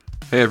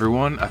Hey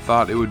everyone, I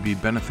thought it would be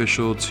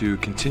beneficial to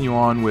continue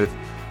on with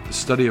the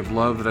study of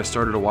love that I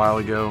started a while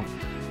ago.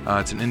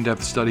 It's an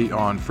in-depth study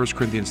on 1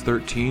 Corinthians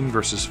 13,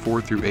 verses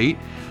 4 through 8,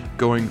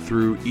 going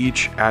through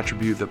each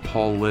attribute that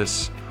Paul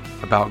lists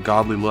about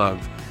godly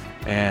love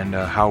and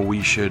how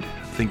we should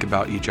think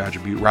about each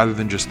attribute rather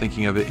than just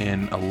thinking of it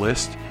in a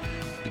list.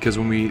 Because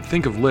when we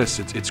think of lists,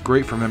 it's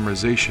great for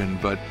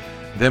memorization, but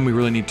then we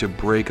really need to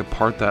break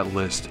apart that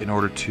list in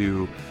order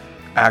to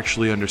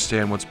actually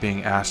understand what's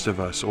being asked of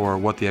us or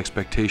what the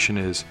expectation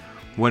is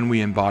when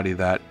we embody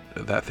that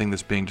thing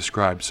that's being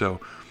described. So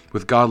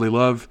with godly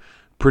love,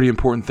 pretty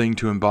important thing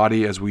to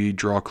embody as we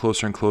draw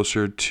closer and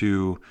closer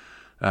to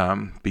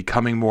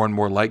becoming more and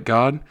more like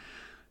God.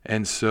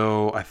 And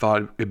so I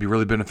thought it'd be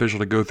really beneficial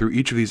to go through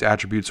each of these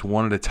attributes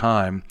one at a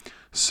time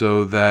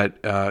so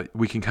that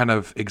we can kind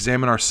of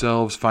examine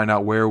ourselves, find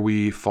out where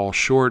we fall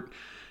short,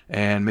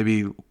 and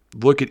maybe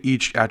look at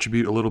each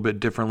attribute a little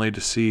bit differently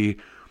to see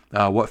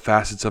what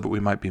facets of it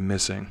we might be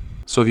missing.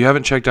 So if you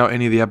haven't checked out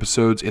any of the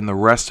episodes in the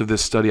rest of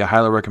this study, I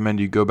highly recommend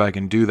you go back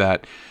and do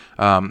that.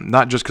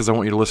 Not just because I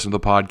want you to listen to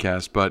the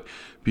podcast, but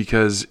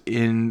because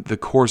in the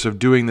course of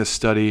doing this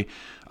study,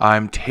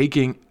 I'm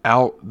taking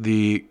out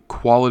the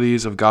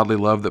qualities of godly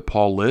love that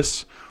Paul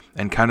lists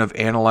and kind of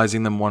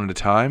analyzing them one at a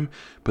time.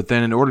 But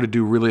then in order to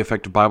do really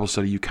effective Bible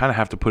study, you kind of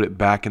have to put it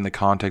back in the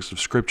context of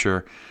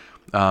Scripture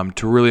to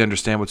really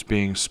understand what's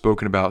being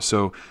spoken about.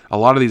 So a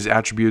lot of these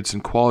attributes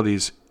and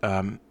qualities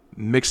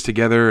mix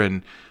together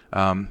and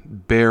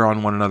bear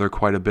on one another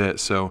quite a bit.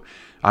 So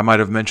I might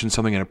have mentioned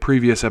something in a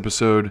previous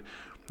episode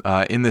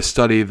in this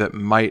study that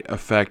might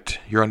affect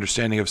your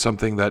understanding of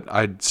something that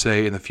I'd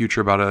say in the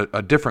future about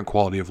a different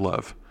quality of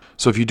love.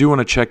 So if you do want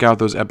to check out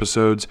those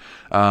episodes,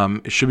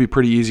 it should be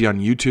pretty easy on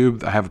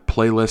YouTube. I have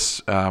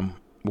playlists.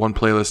 One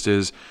playlist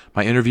is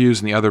my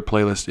interviews, and the other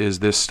playlist is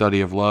this study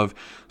of love.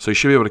 So you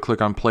should be able to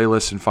click on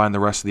playlists and find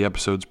the rest of the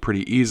episodes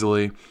pretty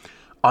easily.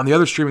 On the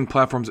other streaming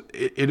platforms,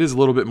 it is a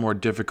little bit more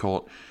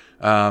difficult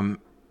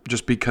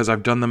just because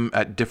I've done them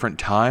at different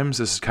times.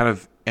 This has kind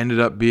of ended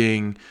up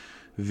being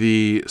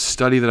the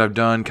study that I've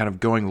done kind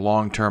of going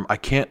long term. I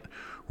can't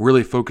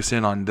really focus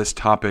in on this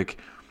topic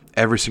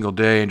every single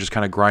day and just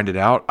kind of grind it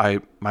out.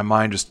 My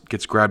mind just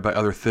gets grabbed by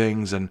other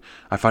things, and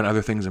I find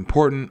other things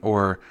important,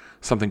 or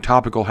something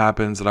topical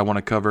happens that I want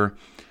to cover.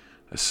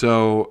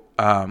 So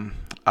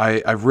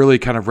I've really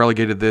kind of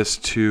relegated this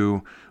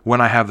to when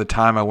I have the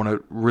time, I want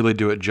to really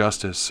do it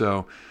justice.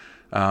 So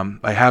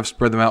I have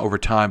spread them out over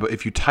time. But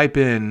if you type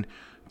in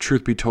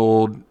Truth Be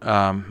Told,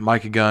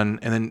 Micah Gunn,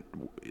 and then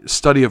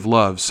Study of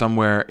Love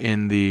somewhere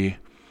in the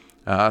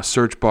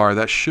search bar,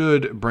 that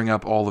should bring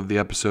up all of the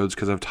episodes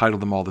because I've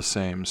titled them all the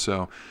same.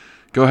 So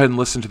go ahead and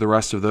listen to the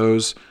rest of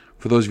those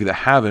for those of you that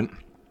haven't.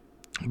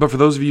 But for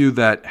those of you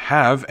that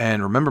have,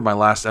 and remember my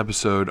last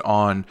episode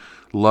on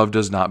Love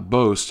Does Not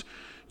Boast,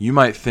 you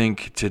might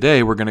think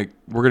today we're gonna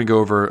go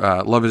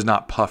over love is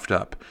not puffed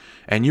up,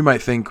 and you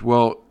might think,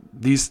 well,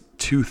 these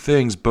two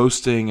things,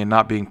 boasting and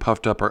not being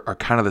puffed up, are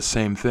kind of the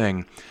same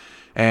thing.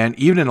 And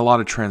even in a lot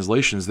of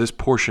translations, this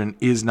portion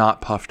is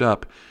not puffed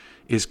up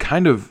is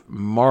kind of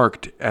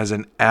marked as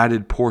an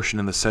added portion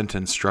in the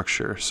sentence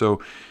structure.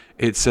 So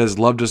it says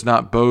love does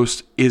not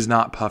boast, is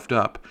not puffed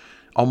up,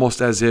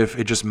 almost as if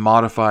it just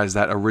modifies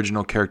that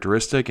original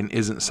characteristic and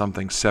isn't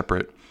something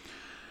separate.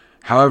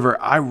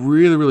 However, I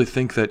really, really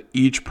think that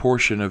each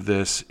portion of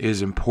this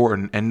is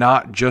important, and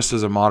not just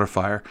as a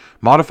modifier.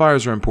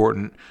 Modifiers are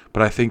important,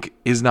 but I think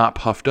is not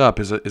puffed up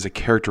is a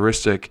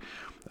characteristic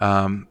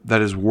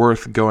that is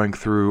worth going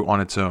through on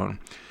its own.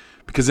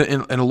 Because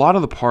in a lot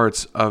of the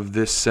parts of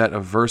this set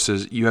of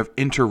verses, you have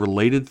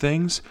interrelated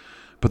things,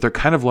 but they're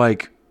kind of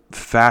like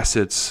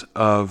facets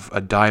of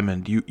a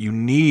diamond. You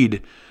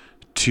need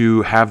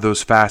to have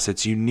those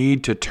facets. You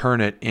need to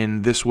turn it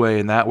in this way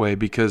and that way,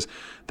 because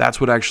that's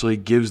what actually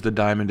gives the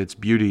diamond its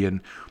beauty, and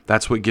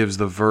that's what gives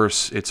the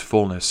verse its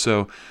fullness.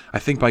 So I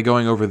think by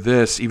going over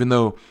this, even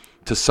though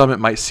to some it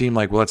might seem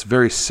like, well, it's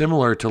very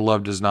similar to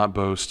love does not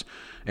boast,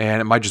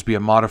 and it might just be a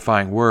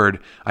modifying word,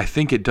 I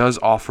think it does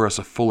offer us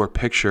a fuller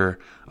picture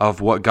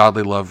of what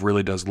godly love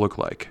really does look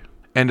like.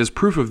 And as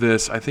proof of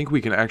this, I think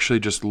we can actually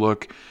just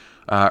look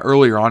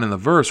earlier on in the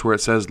verse where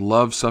it says,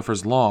 love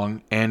suffers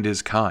long and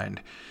is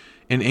kind.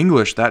 In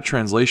English, that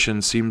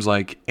translation seems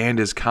like "and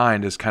is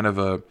kind" is kind of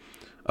a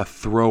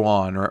throw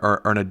on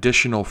or an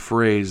additional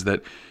phrase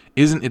that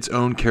isn't its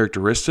own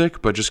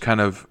characteristic, but just kind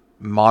of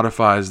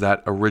modifies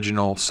that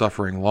original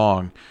suffering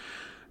long.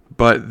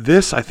 But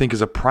this, I think,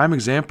 is a prime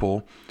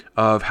example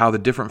of how the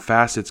different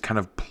facets kind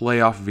of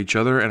play off of each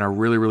other and are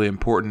really, really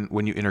important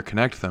when you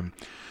interconnect them.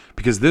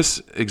 Because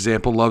this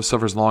example, love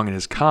suffers long and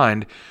is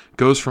kind,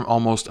 goes from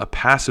almost a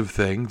passive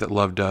thing that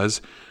love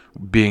does,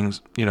 being,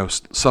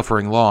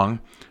 suffering long,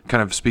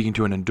 kind of speaking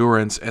to an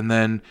endurance, and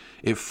then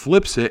it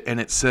flips it and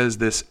it says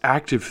this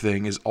active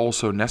thing is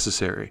also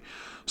necessary.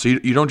 So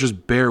you don't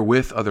just bear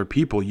with other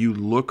people, you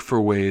look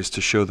for ways to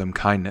show them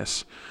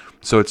kindness.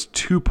 So it's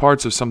two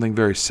parts of something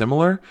very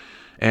similar,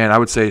 and I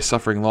would say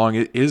suffering long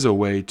is a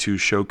way to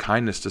show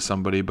kindness to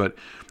somebody, but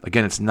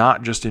again, it's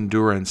not just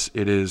endurance,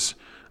 it is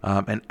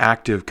and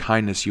active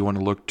kindness you want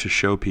to look to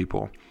show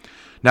people.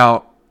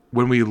 Now,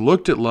 when we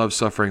looked at love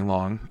suffering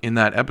long in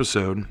that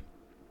episode,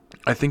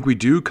 I think we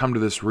do come to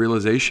this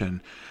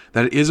realization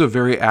that it is a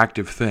very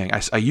active thing.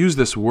 I use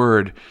this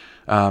word,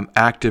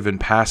 active and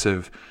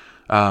passive,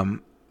 and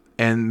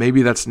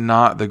maybe that's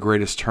not the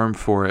greatest term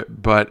for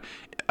it, but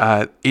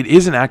it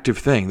is an active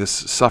thing, this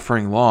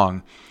suffering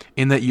long,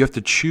 in that you have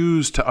to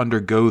choose to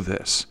undergo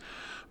this.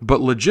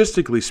 But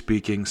logistically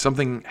speaking,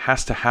 something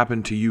has to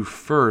happen to you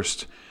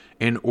first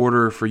in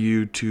order for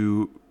you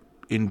to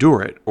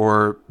endure it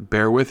or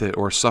bear with it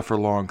or suffer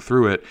long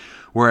through it,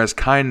 whereas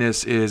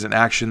kindness is an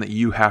action that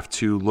you have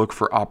to look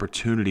for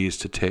opportunities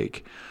to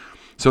take.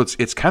 So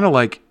it's kind of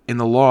like in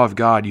the law of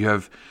God, you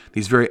have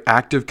these very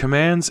active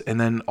commands, and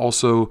then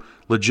also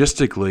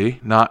logistically,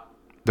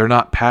 they're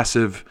not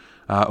passive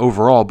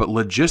overall, but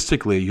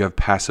logistically you have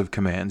passive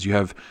commands. You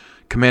have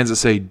commands that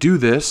say do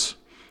this,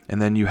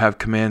 and then you have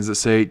commands that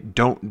say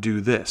don't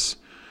do this.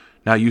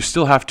 Now you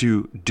still have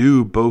to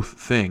do both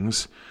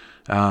things.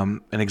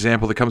 An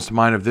example that comes to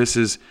mind of this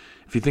is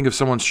if you think of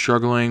someone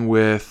struggling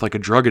with like a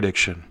drug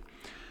addiction,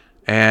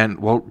 and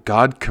well,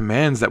 God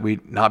commands that we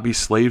not be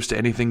slaves to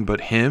anything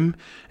but Him,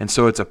 and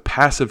so it's a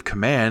passive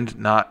command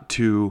not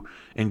to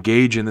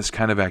engage in this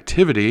kind of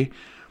activity,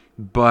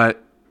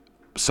 but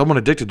someone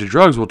addicted to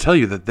drugs will tell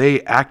you that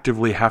they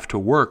actively have to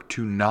work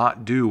to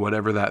not do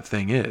whatever that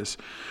thing is.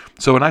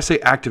 So when I say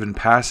active and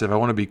passive, I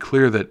want to be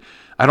clear that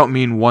I don't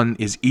mean one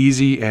is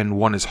easy and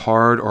one is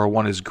hard, or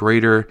one is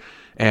greater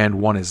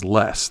and one is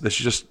less.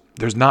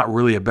 There's not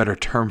really a better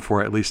term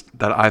for it, at least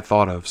that I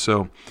thought of.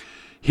 So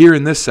here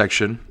in this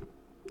section,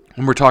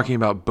 when we're talking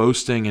about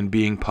boasting and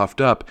being puffed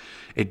up,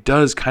 it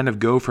does kind of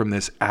go from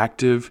this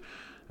active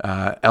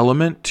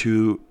element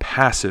to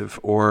passive,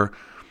 or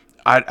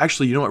I'd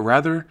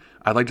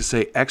like to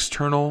say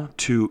external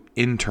to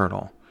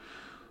internal.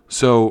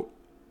 So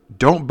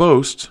don't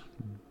boast,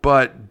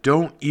 but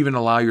don't even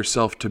allow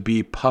yourself to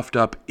be puffed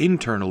up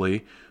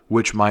internally,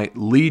 which might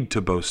lead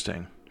to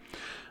boasting.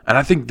 And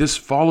I think this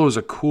follows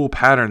a cool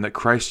pattern that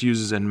Christ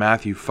uses in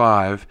Matthew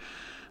 5.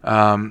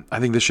 I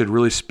think this should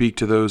really speak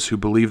to those who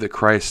believe that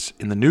Christ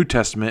in the New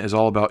Testament is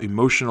all about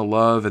emotional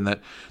love, and that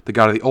the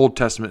God of the Old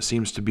Testament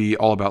seems to be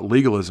all about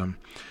legalism.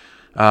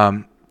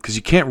 Because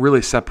you can't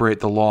really separate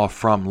the law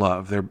from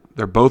love.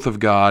 They're both of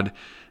God,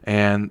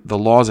 and the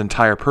law's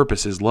entire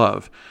purpose is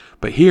love.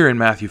 But here in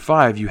Matthew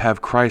 5, you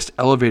have Christ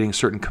elevating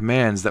certain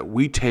commands that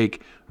we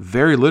take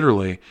very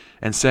literally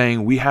and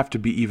saying we have to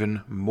be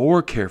even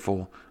more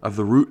careful of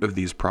the root of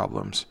these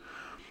problems.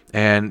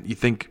 And you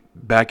think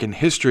back in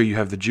history, you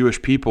have the Jewish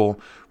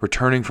people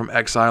returning from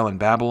exile in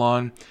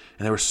Babylon,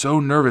 and they were so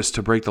nervous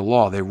to break the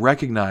law. They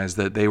recognized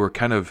that they were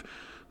kind of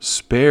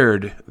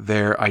spared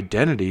their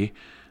identity.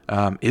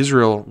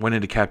 Israel went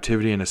into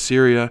captivity in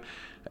Assyria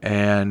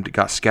and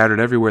got scattered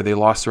everywhere. They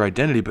lost their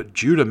identity, but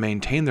Judah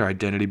maintained their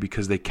identity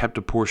because they kept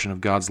a portion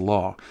of God's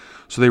law.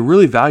 So they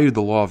really valued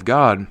the law of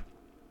God.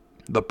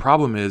 The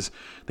problem is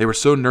they were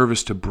so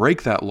nervous to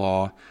break that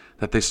law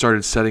that they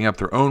started setting up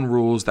their own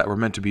rules that were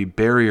meant to be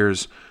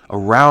barriers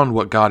around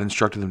what God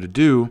instructed them to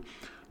do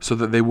so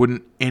that they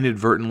wouldn't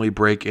inadvertently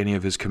break any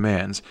of His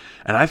commands.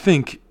 And I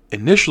think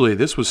initially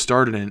this was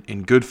started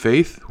in good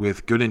faith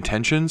with good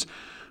intentions,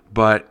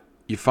 but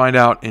you find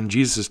out in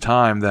Jesus'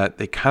 time that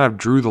they kind of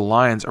drew the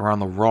lines around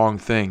the wrong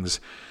things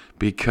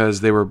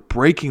because they were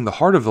breaking the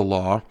heart of the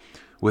law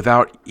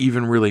without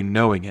even really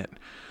knowing it.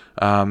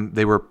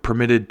 They were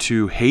permitted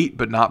to hate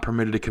but not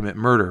permitted to commit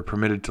murder,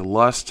 permitted to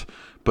lust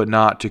but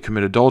not to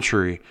commit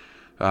adultery,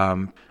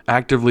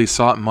 actively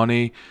sought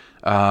money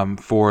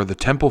for the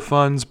temple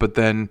funds but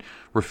then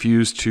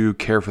refused to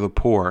care for the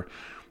poor.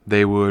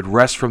 They would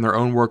rest from their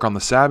own work on the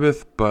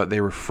Sabbath, but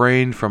they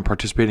refrained from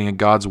participating in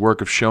God's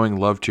work of showing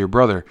love to your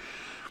brother.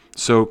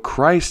 So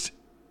Christ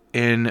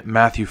in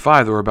Matthew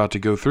 5 that we're about to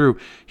go through,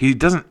 He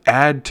doesn't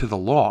add to the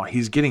law.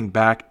 He's getting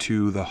back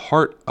to the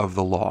heart of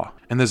the law.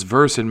 And this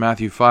verse in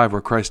Matthew 5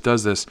 where Christ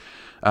does this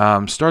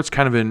starts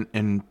kind of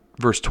in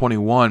verse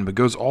 21, but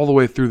goes all the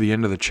way through the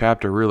end of the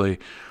chapter, really.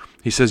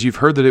 He says, you've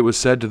heard that it was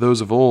said to those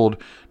of old.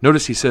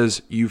 Notice he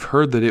says, you've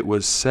heard that it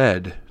was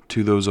said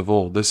to those of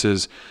old. This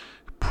is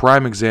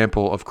prime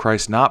example of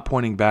Christ not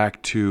pointing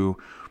back to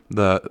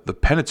the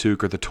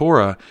Pentateuch or the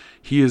Torah.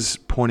 He is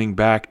pointing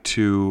back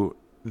to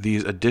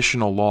these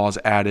additional laws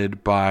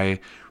added by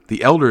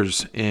the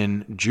elders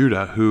in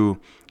Judah who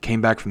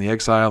came back from the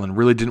exile and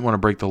really didn't want to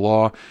break the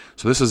law.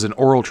 So this is an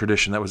oral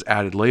tradition that was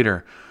added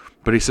later.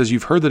 But he says,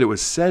 you've heard that it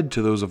was said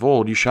to those of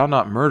old, you shall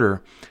not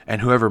murder,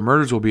 and whoever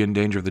murders will be in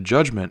danger of the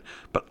judgment.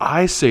 But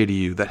I say to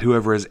you that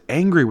whoever is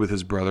angry with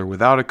his brother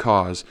without a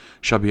cause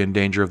shall be in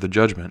danger of the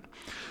judgment.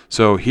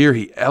 So here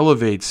he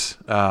elevates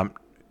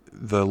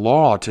the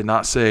law to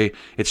not say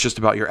it's just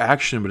about your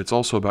action, but it's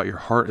also about your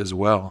heart as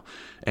well,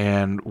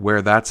 and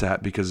where that's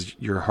at, because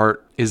your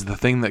heart is the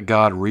thing that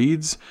God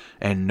reads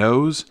and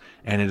knows,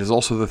 and it is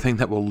also the thing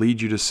that will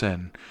lead you to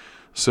sin.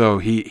 So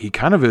he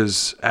kind of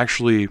is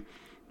actually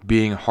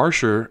being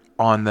harsher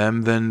on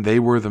them than they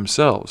were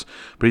themselves.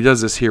 But he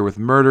does this here with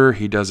murder.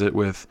 He does it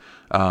with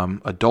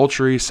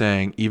adultery,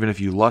 saying even if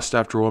you lust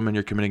after a woman,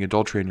 you're committing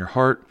adultery in your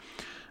heart.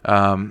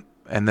 And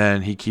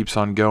then he keeps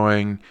on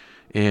going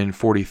in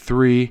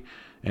 43,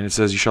 and it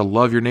says, you shall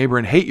love your neighbor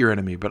and hate your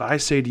enemy. But I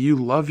say to you,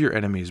 love your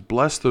enemies,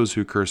 bless those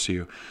who curse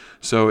you.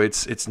 So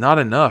it's not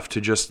enough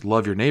to just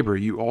love your neighbor.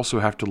 You also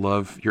have to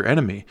love your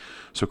enemy.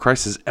 So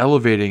Christ is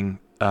elevating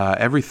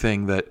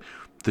everything that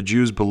the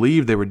Jews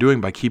believed they were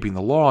doing by keeping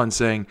the law and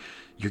saying,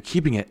 you're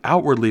keeping it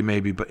outwardly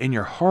maybe, but in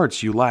your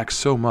hearts you lack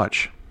so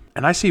much.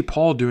 And I see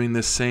Paul doing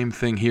this same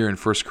thing here in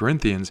 1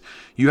 Corinthians.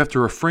 You have to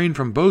refrain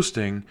from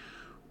boasting,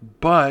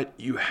 but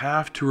you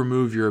have to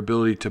remove your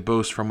ability to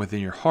boast from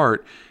within your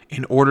heart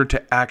in order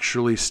to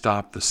actually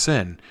stop the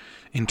sin.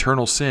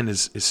 Internal sin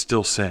is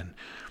still sin.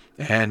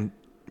 And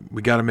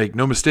we got to make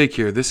no mistake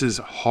here. This is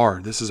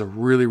hard. This is a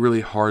really,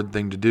 really hard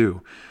thing to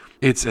do.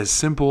 It's as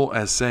simple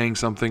as saying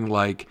something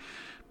like,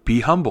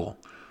 be humble.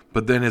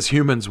 But then as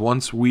humans,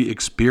 once we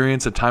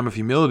experience a time of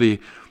humility,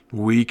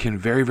 we can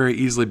very, very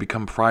easily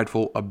become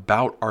prideful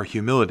about our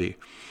humility.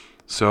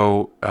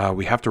 So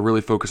we have to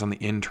really focus on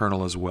the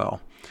internal as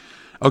well.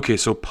 Okay,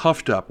 so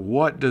puffed up,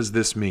 what does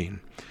this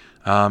mean?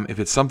 If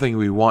it's something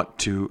we want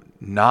to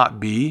not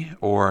be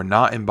or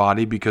not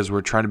embody because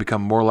we're trying to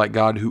become more like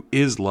God, who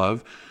is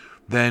love,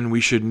 then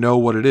we should know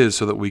what it is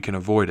so that we can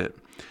avoid it.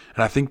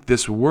 And I think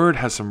this word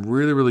has some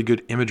really, really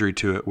good imagery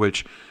to it,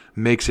 which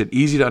makes it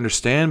easy to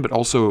understand, but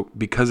also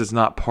because it's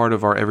not part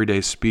of our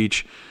everyday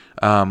speech,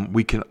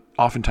 we can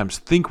oftentimes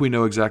think we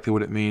know exactly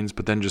what it means,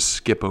 but then just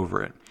skip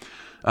over it.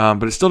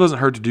 But it still doesn't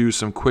hurt to do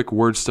some quick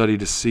word study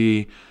to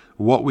see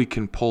what we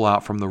can pull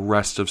out from the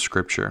rest of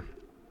Scripture.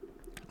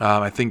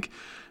 I think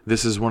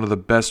this is one of the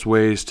best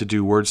ways to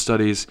do word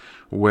studies,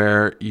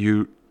 where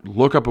you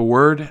look up a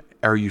word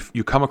or you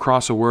come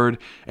across a word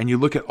and you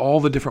look at all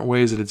the different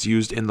ways that it's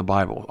used in the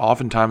Bible.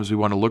 Oftentimes we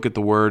want to look at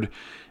the word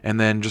and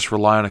then just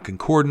rely on a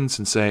concordance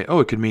and say, oh,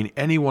 it could mean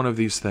any one of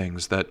these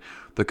things that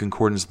the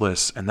concordance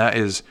lists. And that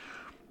is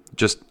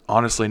just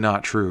honestly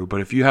not true. But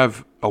if you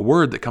have a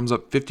word that comes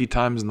up 50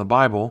 times in the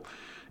Bible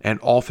and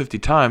all 50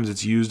 times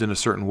it's used in a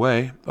certain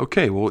way,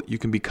 okay, well, you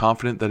can be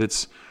confident that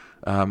it's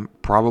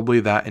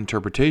probably that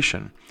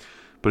interpretation.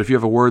 But if you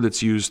have a word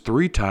that's used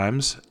 3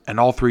 times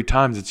and all 3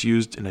 times it's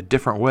used in a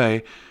different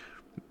way,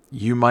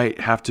 you might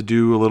have to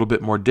do a little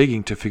bit more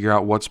digging to figure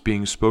out what's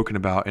being spoken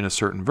about in a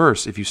certain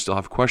verse if you still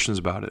have questions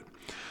about it.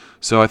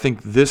 So I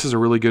think this is a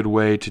really good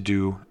way to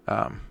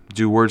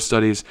do word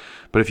studies.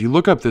 But if you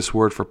look up this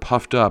word for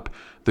puffed up,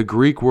 the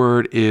Greek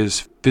word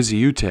is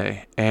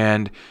physiute.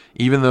 And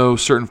even though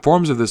certain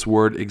forms of this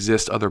word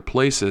exist other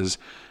places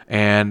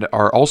and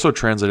are also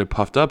translated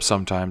puffed up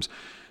sometimes,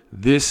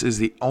 this is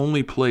the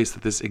only place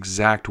that this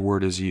exact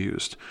word is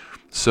used.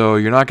 So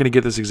you're not going to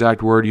get this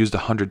exact word used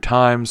 100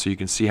 times, so you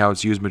can see how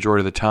it's used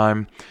majority of the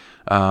time.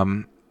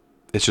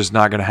 It's just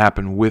not going to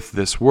happen with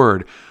this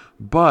word.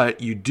 But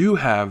you do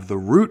have the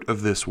root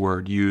of this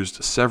word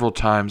used several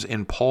times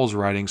in Paul's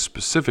writing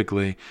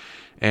specifically,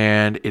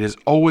 and it is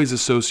always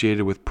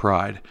associated with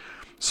pride.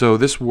 So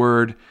this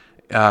word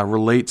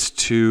relates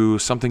to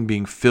something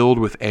being filled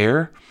with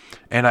air,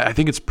 and I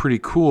think it's pretty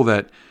cool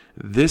that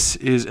this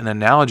is an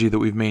analogy that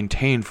we've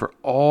maintained for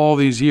all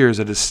these years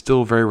that is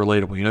still very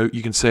relatable. You know,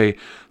 you can say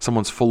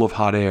someone's full of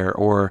hot air,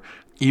 or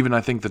even I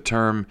think the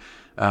term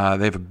they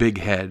have a big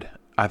head.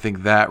 I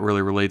think that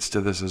really relates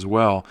to this as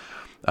well.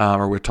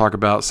 Or we talk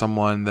about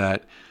someone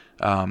that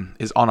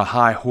is on a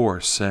high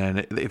horse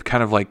and they've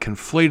kind of like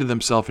conflated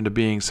themselves into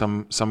being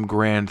some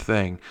grand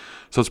thing.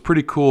 So it's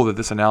pretty cool that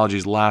this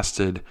analogy's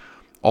lasted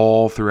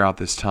all throughout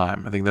this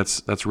time. I think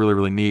that's really,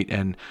 really neat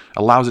and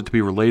allows it to be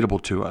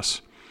relatable to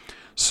us.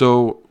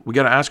 So we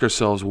got to ask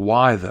ourselves,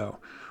 why though?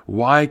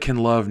 Why can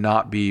love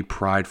not be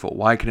prideful?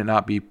 Why can it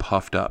not be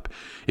puffed up?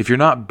 If you're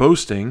not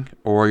boasting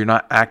or you're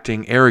not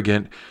acting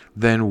arrogant,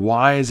 then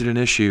why is it an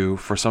issue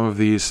for some of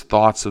these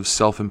thoughts of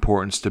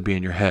self-importance to be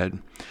in your head?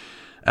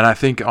 And I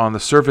think on the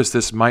surface,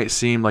 this might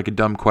seem like a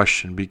dumb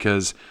question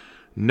because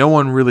no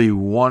one really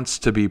wants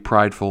to be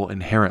prideful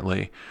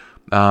inherently.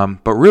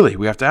 But really,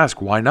 we have to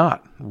ask, why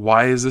not?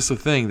 Why is this a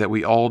thing that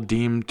we all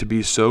deem to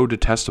be so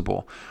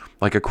detestable?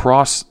 Like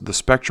across the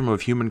spectrum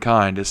of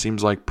humankind, it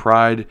seems like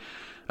pride,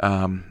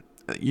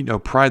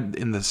 pride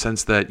in the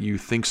sense that you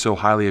think so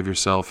highly of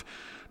yourself,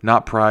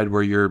 not pride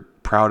where you're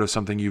proud of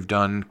something you've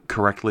done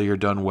correctly or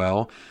done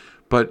well,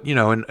 but,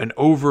 an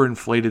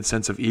overinflated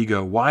sense of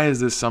ego. Why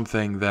is this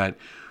something that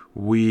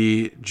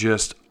we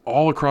just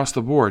all across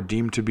the board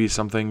deem to be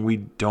something we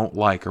don't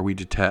like or we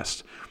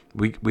detest?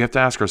 We have to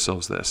ask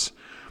ourselves this,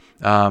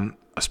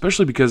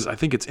 especially because I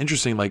think it's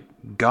interesting, like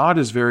God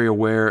is very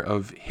aware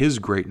of his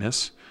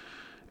greatness.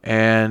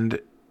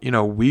 And,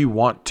 we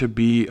want to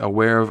be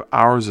aware of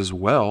ours as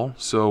well.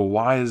 So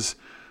why is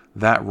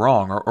that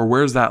wrong? Or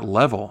where's that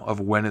level of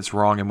when it's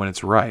wrong and when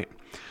it's right?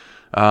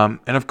 And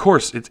of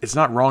course, it's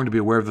not wrong to be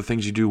aware of the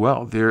things you do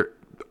well.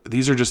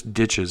 These are just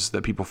ditches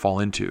that people fall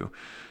into.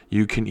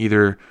 You can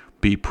either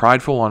be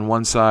prideful on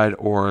one side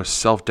or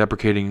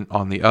self-deprecating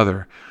on the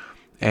other.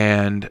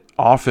 And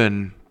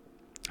often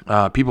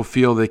people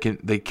feel they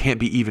can't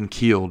be even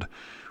keeled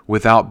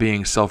without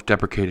being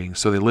self-deprecating.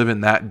 So they live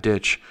in that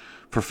ditch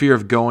for fear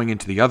of going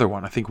into the other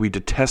one. I think we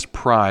detest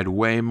pride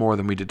way more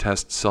than we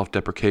detest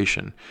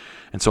self-deprecation.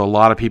 And so a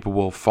lot of people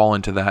will fall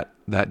into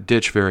that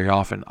ditch very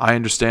often. I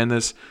understand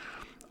this.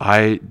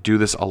 I do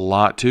this a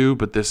lot too,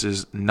 but this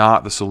is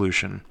not the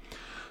solution.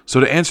 So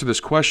to answer this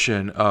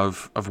question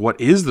of what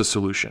is the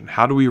solution,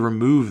 how do we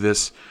remove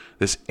this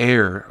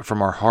air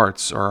from our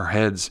hearts or our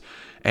heads,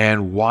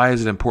 and why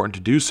is it important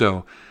to do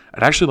so?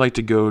 I'd actually like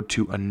to go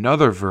to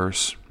another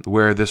verse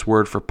where this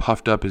word for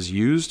puffed up is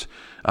used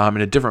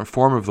in a different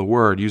form of the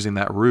word, using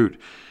that root.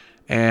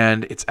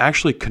 And it's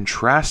actually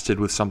contrasted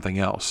with something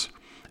else.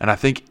 And I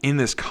think in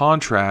this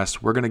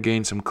contrast, we're going to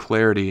gain some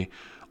clarity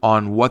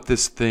on what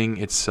this thing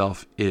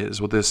itself is,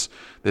 what this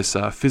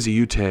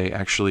physiute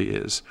actually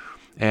is.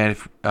 And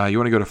if you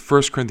want to go to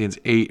 1 Corinthians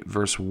 8,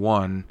 verse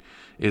 1,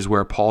 is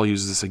where Paul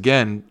uses this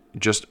again,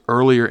 just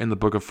earlier in the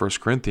book of 1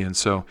 Corinthians.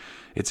 So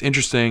it's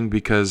interesting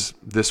because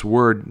this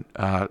word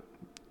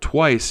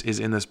twice is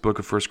in this book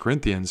of 1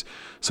 Corinthians.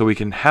 So we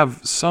can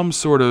have some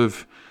sort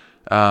of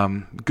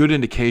good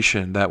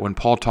indication that when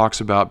Paul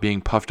talks about being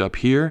puffed up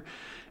here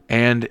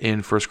and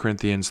in 1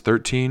 Corinthians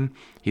 13,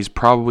 he's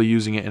probably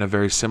using it in a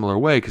very similar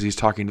way because he's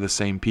talking to the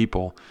same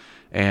people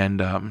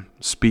and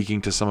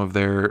speaking to some of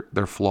their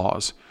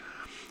flaws.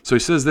 So he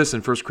says this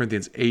in 1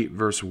 Corinthians 8,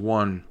 verse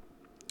 1.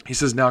 He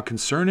says, "Now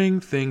concerning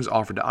things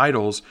offered to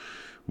idols,"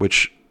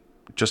 which,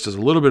 just as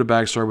a little bit of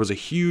backstory, was a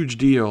huge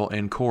deal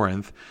in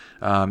Corinth.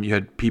 You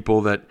had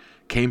people that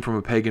came from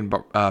a pagan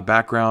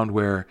background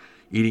where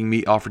eating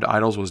meat offered to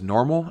idols was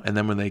normal. And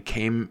then when they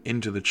came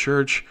into the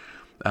church,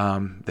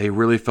 they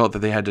really felt that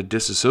they had to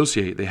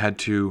disassociate. They had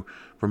to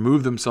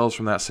remove themselves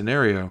from that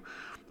scenario.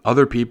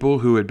 Other people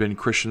who had been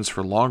Christians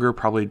for longer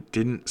probably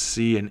didn't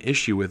see an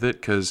issue with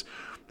it because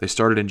they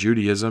started in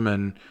Judaism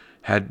and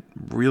had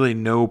really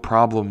no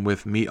problem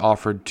with meat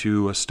offered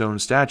to a stone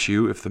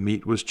statue if the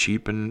meat was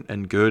cheap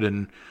and good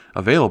and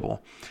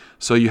available.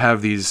 So you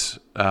have these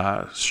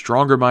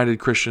stronger-minded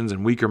Christians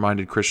and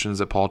weaker-minded Christians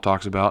that Paul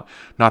talks about.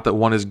 Not that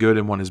one is good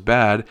and one is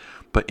bad,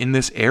 but in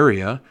this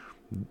area,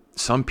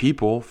 some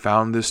people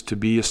found this to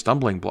be a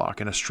stumbling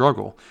block and a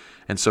struggle.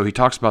 And so he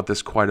talks about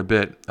this quite a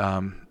bit.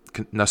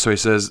 So he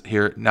says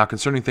here, "Now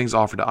concerning things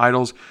offered to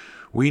idols,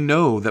 we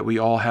know that we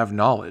all have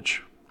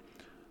knowledge.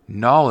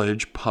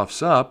 Knowledge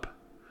puffs up,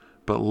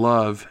 but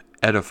love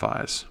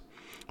edifies."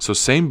 So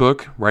same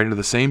book, writing to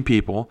the same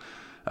people.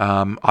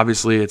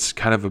 Obviously, it's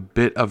kind of a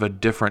bit of a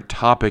different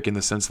topic in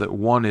the sense that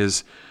one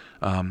is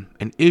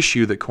an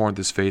issue that Corinth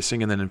is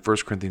facing. And then in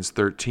 1 Corinthians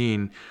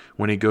 13,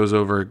 when he goes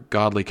over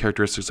godly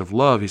characteristics of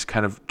love, he's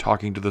kind of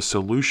talking to the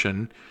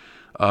solution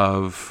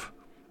of,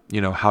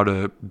 how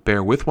to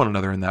bear with one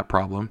another in that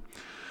problem.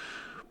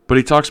 But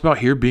he talks about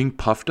here being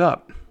puffed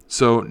up.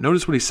 So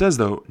notice what he says,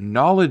 though.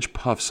 Knowledge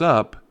puffs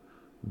up,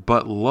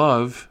 but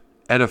love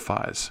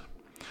edifies.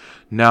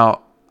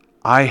 Now,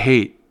 I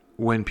hate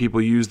when people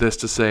use this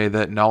to say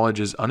that knowledge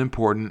is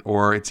unimportant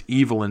or it's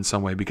evil in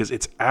some way, because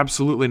it's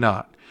absolutely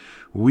not.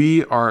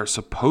 We are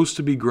supposed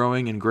to be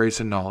growing in grace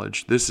and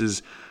knowledge. This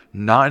is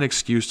not an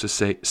excuse to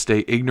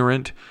stay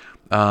ignorant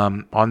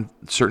on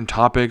certain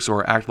topics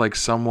or act like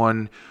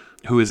someone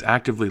who is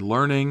actively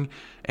learning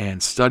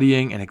and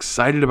studying and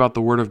excited about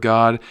the Word of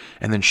God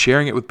and then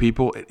sharing it with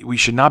people. We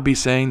should not be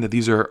saying that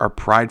these are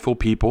prideful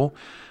people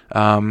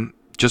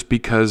just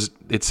because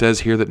it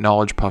says here that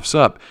knowledge puffs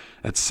up.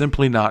 That's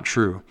simply not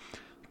true.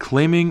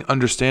 Claiming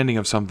understanding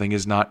of something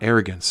is not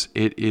arrogance.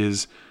 It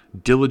is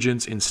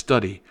diligence in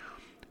study.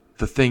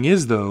 The thing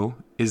is, though,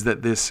 is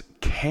that this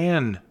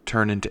can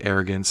turn into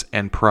arrogance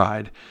and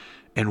pride.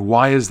 And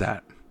why is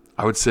that?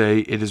 I would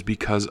say it is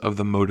because of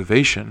the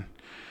motivation.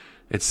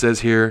 It says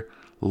here,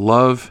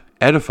 love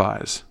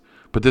edifies.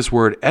 But this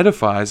word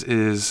edifies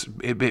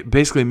it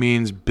basically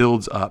means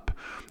builds up.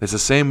 It's the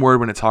same word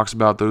when it talks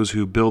about those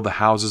who build the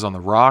houses on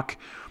the rock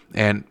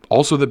and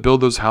also that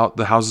build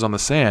the houses on the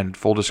sand,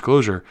 full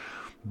disclosure.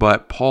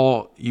 But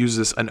Paul uses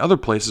this in other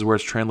places where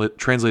it's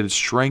translated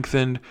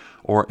strengthened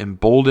or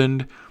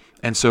emboldened.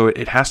 And so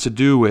it has to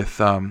do with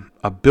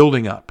a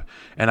building up.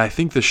 And I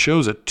think this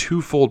shows a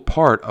twofold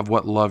part of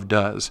what love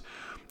does.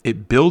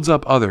 It builds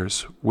up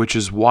others, which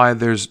is why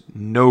there's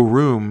no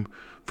room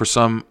for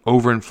some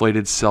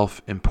overinflated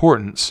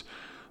self-importance,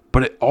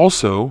 but it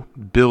also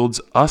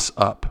builds us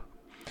up.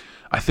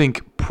 I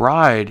think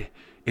pride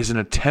is an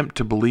attempt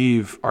to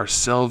believe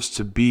ourselves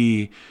to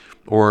be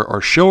or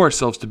show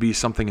ourselves to be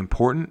something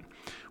important.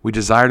 We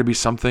desire to be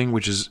something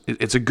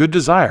it's a good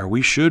desire.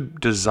 We should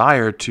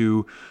desire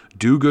to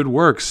do good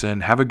works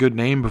and have a good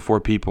name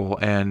before people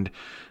and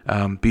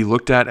be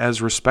looked at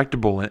as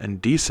respectable and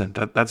decent.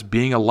 That's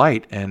being a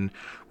light and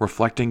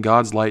reflecting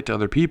God's light to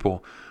other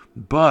people.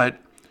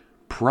 But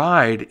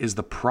pride is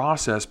the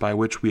process by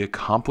which we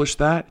accomplish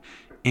that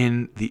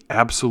in the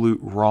absolute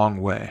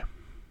wrong way.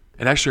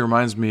 It actually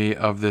reminds me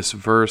of this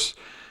verse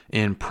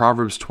in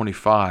Proverbs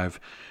 25,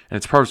 and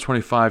it's Proverbs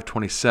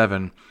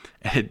 25:27.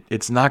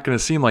 It's not going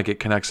to seem like it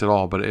connects at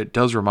all, but it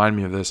does remind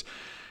me of this.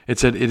 It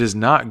said, "It is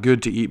not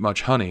good to eat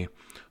much honey,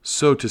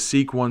 so to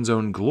seek one's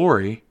own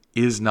glory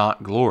is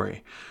not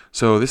glory."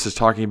 So this is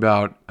talking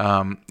about,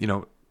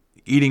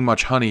 eating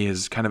much honey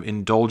is kind of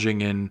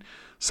indulging in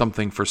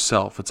something for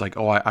self. It's like,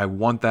 oh, I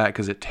want that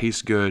because it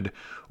tastes good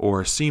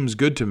or seems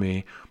good to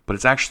me, but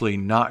it's actually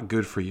not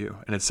good for you.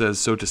 And it says,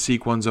 so to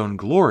seek one's own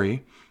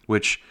glory,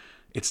 which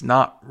it's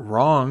not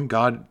wrong.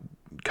 God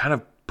kind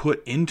of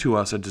put into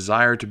us a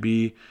desire to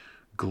be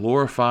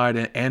glorified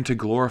and to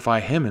glorify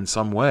Him in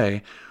some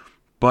way.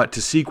 But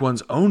to seek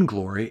one's own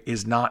glory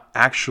is not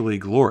actually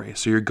glory.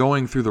 So you're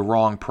going through the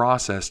wrong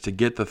process to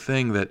get the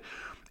thing that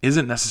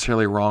isn't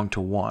necessarily wrong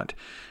to want.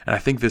 And I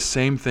think this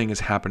same thing is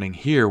happening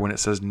here when it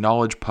says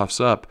knowledge puffs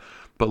up,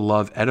 but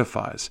love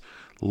edifies.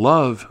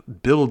 Love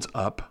builds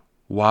up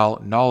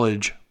while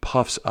knowledge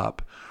puffs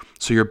up.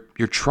 So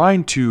you're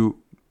trying to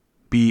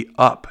be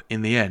up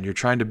in the end. You're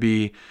trying to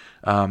be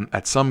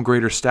at some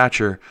greater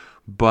stature,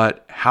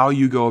 but how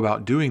you go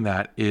about doing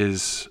that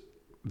is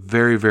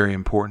very, very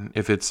important.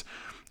 If it's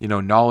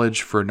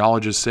knowledge for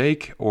knowledge's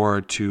sake or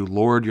to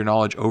lord your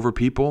knowledge over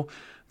people,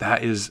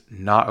 that is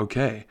not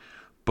okay.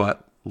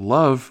 But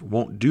love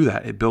won't do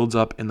that. It builds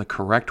up in the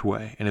correct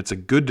way, and it's a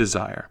good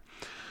desire.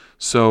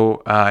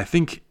 So I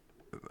think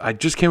I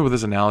just came up with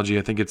this analogy.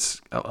 I think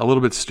it's a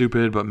little bit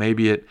stupid, but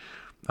maybe it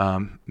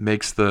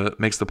makes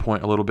the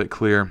point a little bit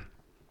clear.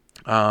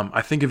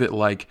 I think of it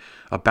like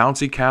a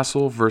bouncy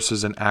castle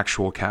versus an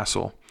actual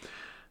castle.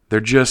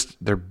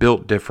 They're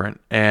built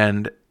different.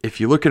 And if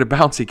you look at a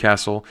bouncy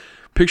castle,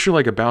 picture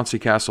like a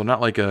bouncy castle,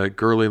 not like a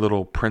girly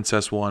little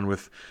princess one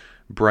with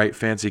bright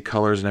fancy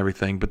colors and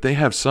everything, but they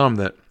have some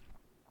that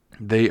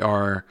they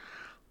are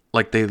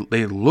like they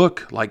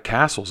look like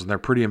castles, and they're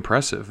pretty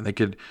impressive. And they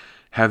could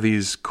have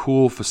these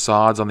cool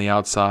facades on the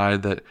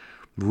outside that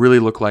really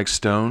look like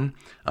stone,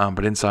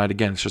 but inside,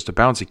 again, it's just a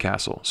bouncy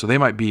castle. So they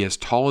might be as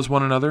tall as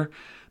one another.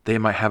 They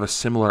might have a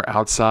similar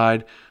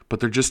outside, but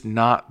they're just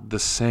not the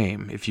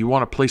same. If you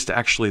want a place to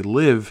actually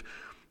live,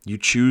 you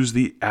choose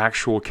the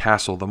actual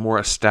castle, the more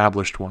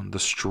established one, the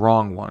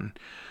strong one.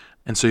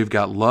 And so you've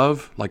got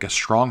love like a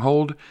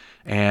stronghold,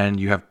 and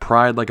you have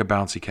pride like a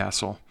bouncy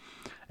castle.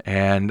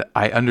 And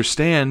I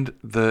understand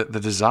the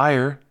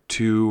desire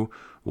to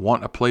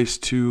want a place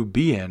to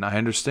be in. I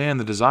understand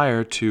the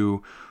desire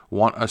to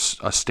want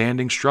a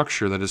standing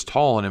structure that is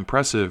tall and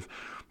impressive,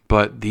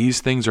 but these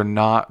things are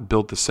not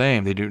built the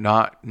same. They do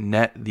not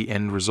net the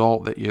end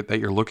result that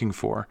you're looking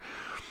for.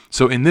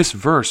 So in this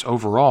verse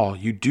overall,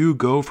 you do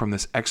go from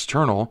this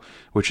external,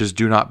 which is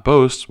do not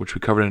boast, which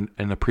we covered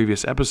in a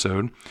previous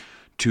episode,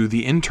 to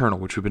the internal,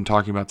 which we've been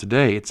talking about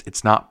today.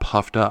 It's not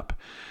puffed up.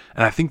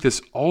 And I think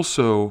this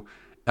also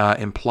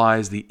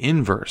implies the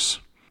inverse.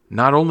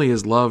 Not only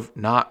is love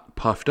not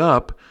puffed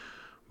up,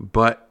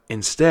 but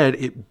instead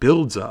it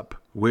builds up,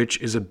 which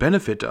is a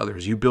benefit to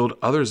others. You build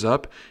others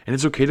up, and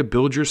it's okay to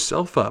build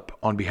yourself up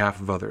on behalf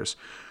of others.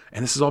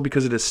 And this is all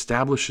because it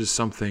establishes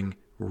something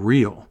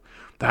real.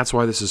 That's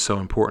why this is so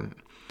important.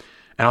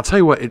 And I'll tell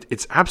you what,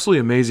 it's absolutely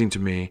amazing to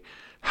me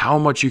how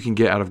much you can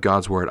get out of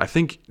God's Word. I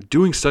think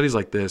doing studies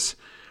like this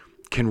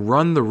can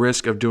run the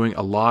risk of doing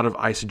a lot of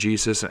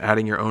eisegesis and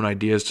adding your own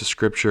ideas to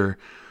Scripture.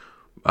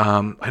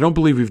 I don't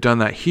believe we've done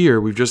that here.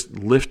 We've just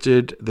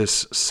lifted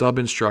this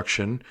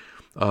sub-instruction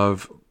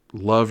of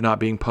love not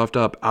being puffed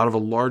up out of a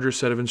larger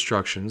set of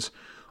instructions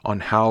on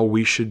how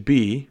we should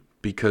be,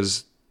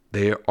 because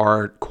they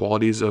are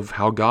qualities of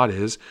how God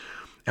is,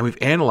 and we've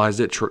analyzed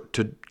it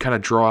to kind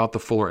of draw out the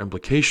fuller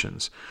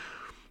implications.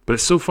 But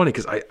it's so funny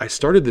because I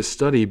started this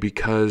study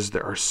because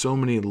there are so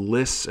many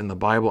lists in the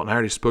Bible, and I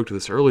already spoke to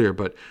this earlier,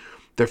 but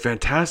they're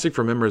fantastic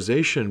for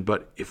memorization.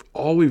 But if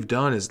all we've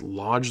done is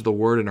lodge the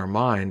word in our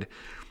mind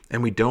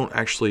and we don't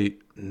actually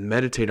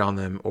meditate on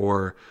them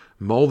or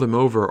mull them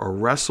over or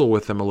wrestle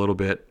with them a little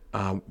bit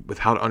with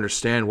how to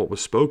understand what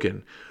was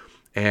spoken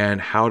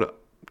and how to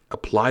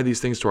apply these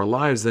things to our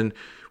lives, then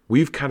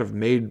we've kind of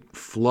made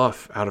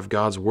fluff out of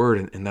God's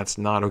word, and that's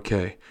not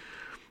okay.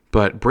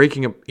 But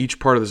breaking up each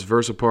part of this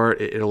verse apart,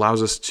 it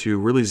allows us to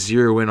really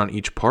zero in on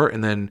each part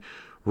and then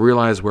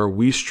realize where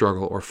we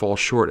struggle or fall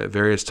short at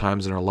various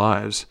times in our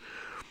lives.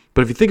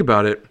 But if you think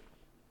about it,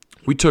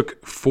 we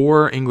took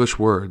 4 English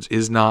words,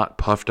 is not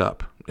puffed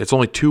up. It's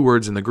only 2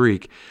 words in the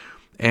Greek,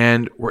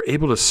 and we're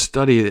able to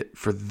study it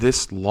for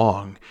this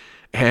long.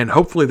 And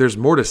hopefully there's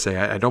more to say.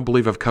 I don't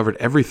believe I've covered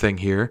everything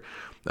here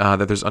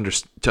that there's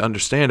to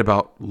understand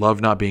about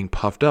love not being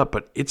puffed up,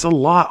 but it's a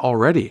lot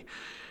already.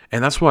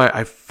 And that's why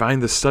I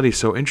find this study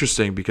so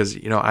interesting, because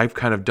I've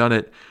kind of done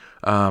it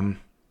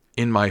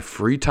in my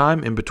free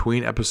time in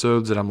between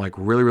episodes that I'm like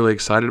really, really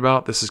excited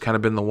about. This has kind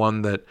of been the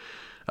one that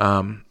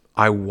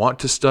I want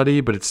to study,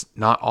 but it's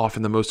not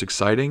often the most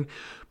exciting.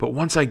 But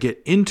once I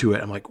get into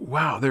it, I'm like,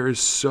 wow, there is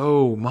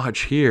so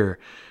much here.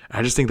 And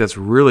I just think that's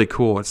really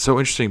cool. It's so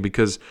interesting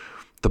because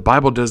the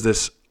Bible does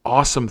this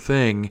awesome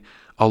thing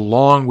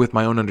along with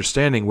my own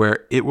understanding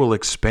where it will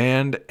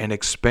expand and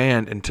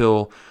expand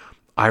until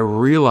I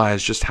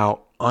realize just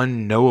how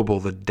unknowable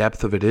the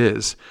depth of it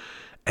is.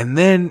 And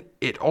then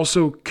it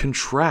also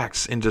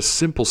contracts into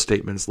simple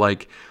statements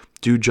like,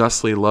 do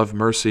justly, love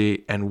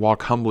mercy, and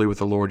walk humbly with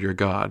the Lord your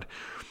God.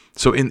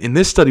 So in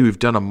this study, we've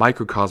done a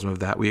microcosm of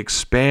that. We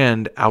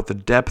expand out the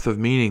depth of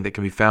meaning that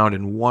can be found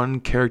in one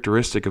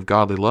characteristic of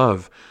godly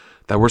love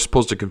that we're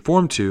supposed to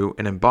conform to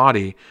and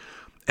embody,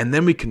 and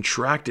then we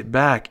contract it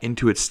back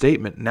into its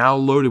statement, now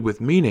loaded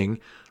with meaning,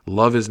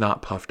 love is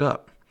not puffed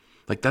up.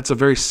 Like, that's a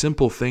very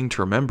simple thing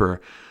to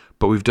remember,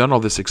 but we've done all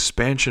this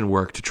expansion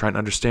work to try and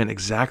understand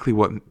exactly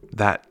what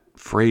that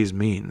phrase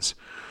means.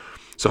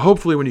 So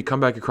hopefully when you come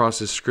back across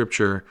this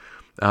scripture,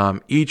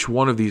 each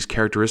one of these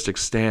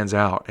characteristics stands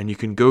out, and you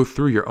can go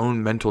through your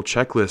own mental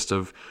checklist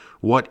of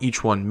what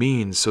each one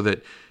means so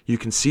that you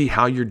can see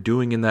how you're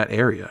doing in that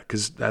area,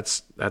 because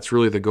that's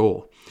really the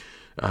goal.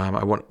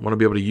 I want to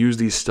be able to use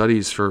these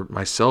studies for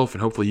myself,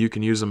 and hopefully you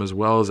can use them as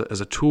well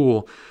as a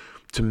tool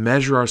to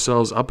measure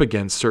ourselves up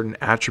against certain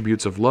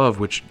attributes of love,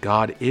 which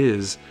God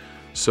is,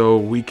 so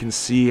we can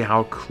see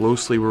how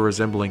closely we're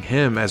resembling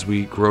Him as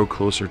we grow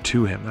closer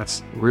to Him.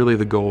 That's really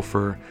the goal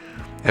for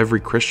every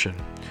Christian.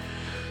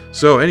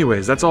 So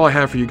anyways, that's all I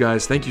have for you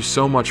guys. Thank you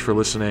so much for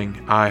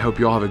listening. I hope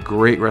you all have a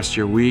great rest of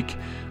your week.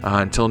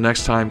 Until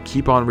next time,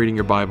 keep on reading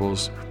your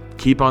Bibles,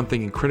 keep on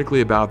thinking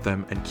critically about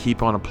them, and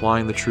keep on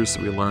applying the truths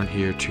that we learned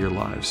here to your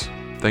lives.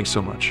 Thanks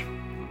so much.